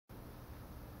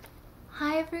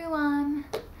Hi everyone!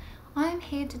 I'm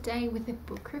here today with a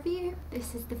book review.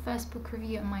 This is the first book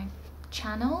review on my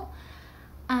channel,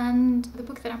 and the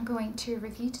book that I'm going to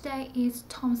review today is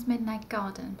Tom's Midnight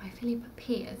Garden by Philippa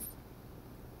Pearce.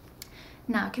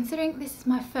 Now, considering this is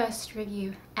my first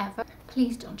review ever,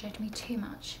 please don't judge me too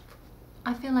much.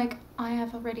 I feel like I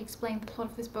have already explained the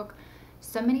plot of this book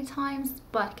so many times,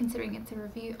 but considering it's a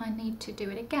review, I need to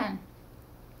do it again.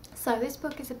 So this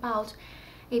book is about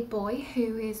a boy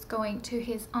who is going to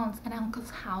his aunt's and uncle's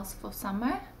house for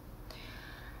summer,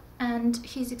 and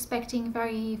he's expecting a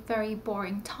very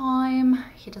boring time.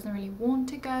 He doesn't really want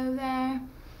to go there,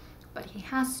 but he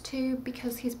has to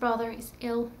because his brother is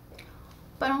ill.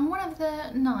 But on one of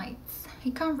the nights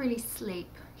he can't really sleep.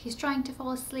 He's trying to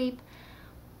fall asleep,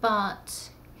 but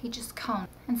he just can't,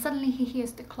 and suddenly he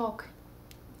hears the clock,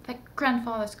 the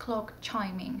grandfather's clock,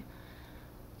 chiming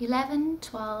 11,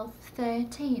 12,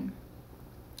 13.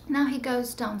 Now he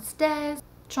goes downstairs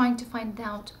trying to find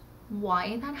out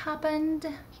why that happened.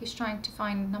 He's trying to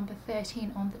find number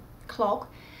 13 on the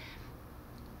clock,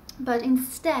 but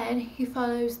instead he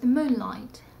follows the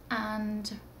moonlight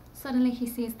and suddenly he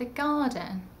sees the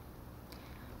garden,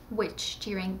 which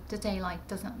during the daylight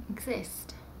doesn't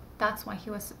exist. That's why he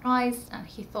was surprised, and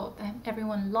he thought that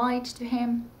everyone lied to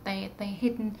him. They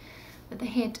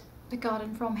hid the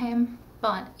garden from him,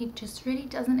 but it just really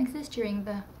doesn't exist during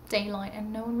the daylight,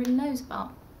 and no one really knows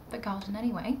about the garden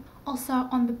anyway. Also,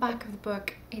 on the back of the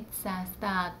book it says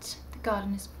that the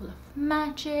garden is full of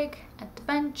magic,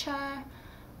 adventure,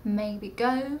 maybe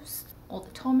ghosts, or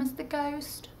that Tom is the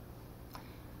ghost.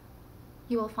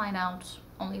 You will find out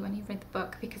only when you read the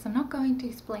book, because I'm not going to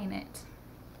explain it.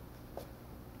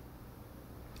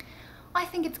 I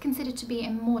think it's considered to be a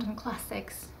modern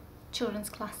classics, children's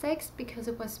classics, because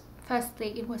it was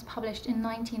published in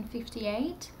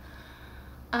 1958.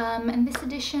 And this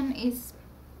edition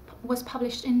was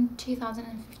published in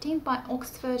 2015 by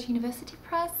Oxford University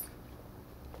Press.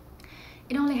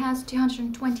 It only has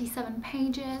 227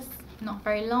 pages, not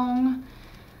very long,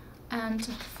 and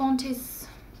font is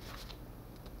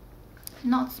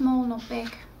not small, not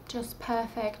big, just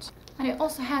perfect. And it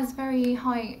also has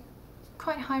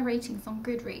quite high ratings on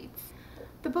Goodreads.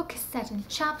 The book is set in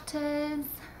chapters,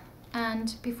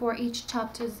 and before each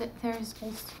chapter there is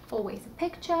always a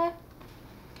picture.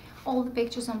 All the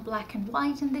pictures on black and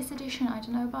white in this edition. I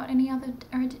don't know about any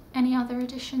other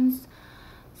editions.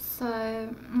 So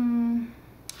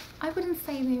I wouldn't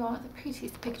say they are the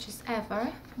prettiest pictures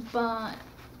ever, but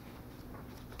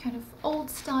kind of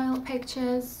old style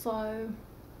pictures, so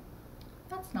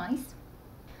that's nice.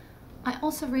 I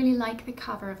also really like the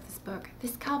cover of this book.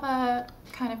 This cover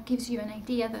kind of gives you an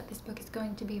idea that this book is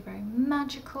going to be very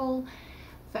magical,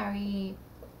 very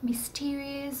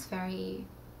mysterious, very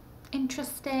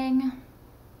interesting,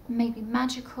 maybe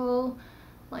magical,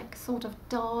 like sort of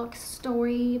dark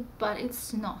story, but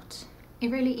it's not. It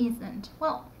really isn't.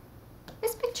 Well,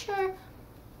 this picture,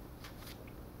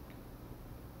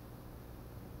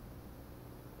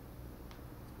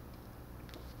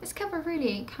 this cover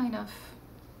really kind of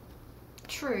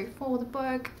true for the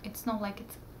book. It's not like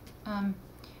it's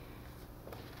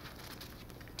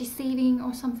deceiving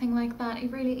or something like that.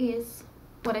 It really is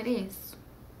what it is.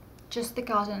 Just the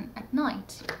garden at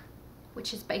night,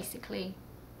 which is basically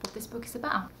what this book is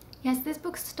about. Yes, this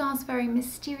book starts very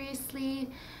mysteriously.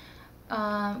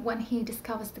 When he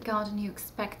discovers the garden, you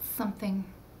expect something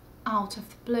out of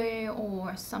the blue,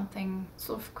 or something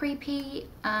sort of creepy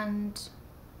and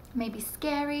maybe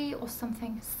scary, or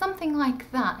something like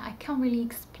that. I can't really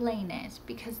explain it,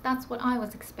 because that's what I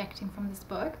was expecting from this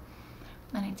book,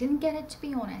 and I didn't get it, to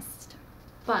be honest.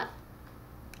 But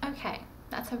okay.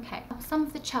 That's okay. Some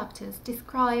of the chapters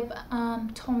describe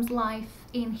Tom's life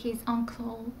in his aunt's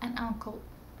and uncle's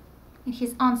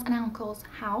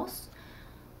house,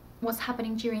 what's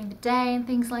happening during the day and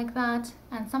things like that.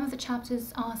 And some of the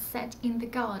chapters are set in the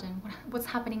garden, what's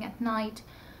happening at night,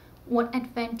 what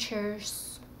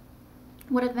adventures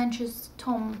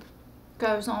Tom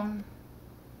goes on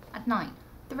at night.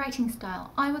 The writing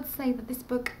style. I would say that this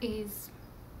book is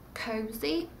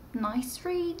cozy, nice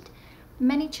read.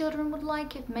 Many children would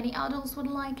like it, many adults would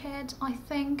like it, I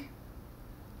think.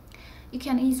 You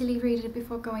can easily read it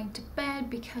before going to bed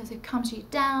because it calms you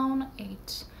down,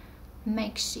 it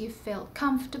makes you feel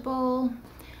comfortable.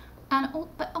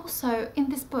 But also in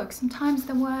this book, sometimes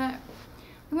there weren't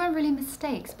really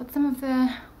mistakes, but some of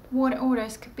the word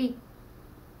orders could be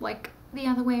like the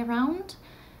other way around,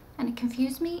 and it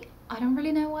confused me. I don't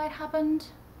really know why it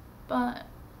happened, but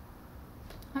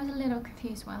I was a little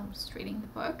confused while I was reading the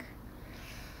book.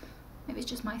 Maybe it's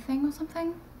just my thing or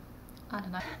something. I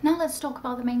don't know. Now let's talk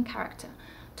about the main character.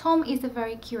 Tom is a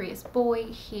very curious boy.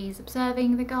 He's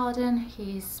observing the garden.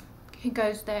 He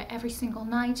goes there every single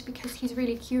night because he's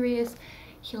really curious.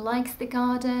 He likes the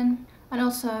garden. And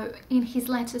also in his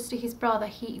letters to his brother,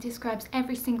 he describes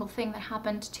every single thing that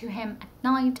happened to him at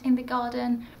night in the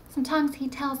garden. Sometimes he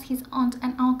tells his aunt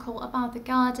and uncle about the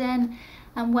garden,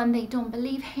 and when they don't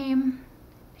believe him,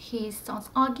 he starts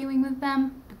arguing with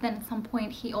them. But then at some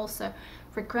point he also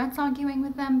regrets arguing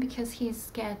with them because he's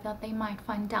scared that they might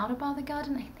find out about the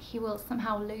garden and he will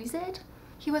somehow lose it.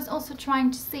 He was also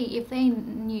trying to see if they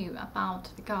knew about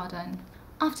the garden.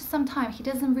 After some time, he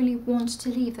doesn't really want to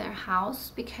leave their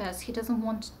house because he doesn't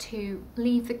want to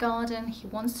leave the garden. He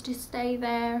wants to stay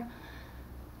there.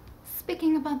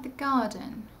 Speaking about the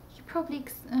garden, he probably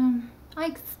I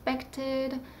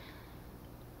expected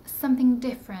something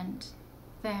different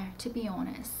there, to be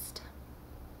honest.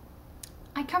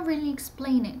 I can't really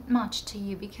explain it much to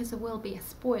you because it will be a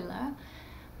spoiler,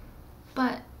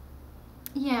 but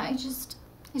yeah, it's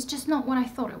just not what I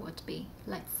thought it would be.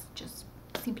 Let's just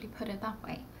simply put it that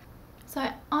way. So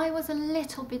I was a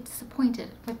little bit disappointed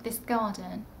with this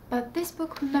garden, but this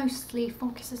book mostly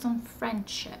focuses on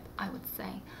friendship, I would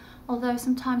say. Although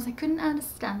sometimes I couldn't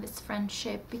understand this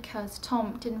friendship because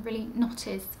Tom didn't really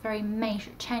notice very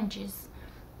major changes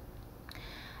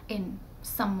in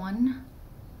someone,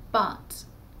 but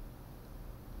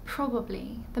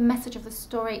probably the message of the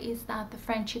story is that the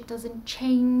friendship doesn't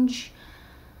change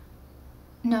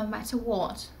no matter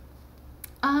what.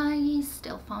 I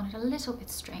still found it a little bit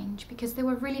strange because there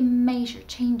were really major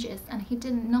changes and he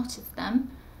didn't notice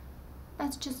them.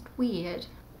 That's just weird.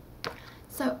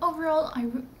 So overall,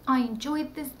 I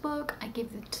enjoyed this book. I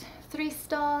give it 3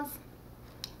 stars.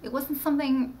 It wasn't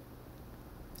something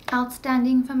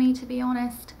outstanding for me, to be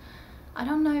honest. I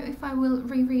don't know if I will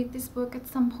reread this book at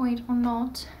some point or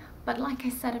not, but like I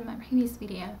said in my previous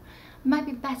video, it might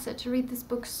be better to read this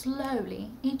book slowly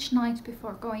each night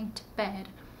before going to bed.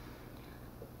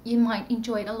 You might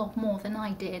enjoy it a lot more than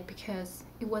I did because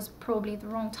it was probably the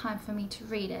wrong time for me to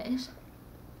read it.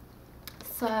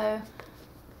 So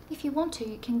if you want to,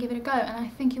 you can give it a go and I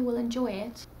think you will enjoy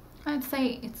it. I'd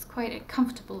say it's quite a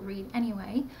comfortable read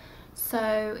anyway,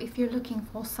 so if you're looking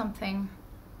for something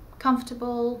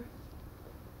comfortable,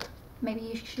 maybe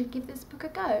you should give this book a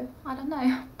go. I don't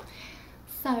know.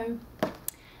 So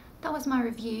that was my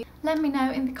review. Let me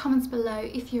know in the comments below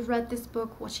if you've read this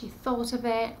book, what you thought of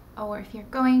it, or if you're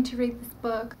going to read this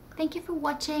book. Thank you for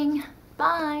watching.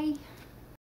 Bye!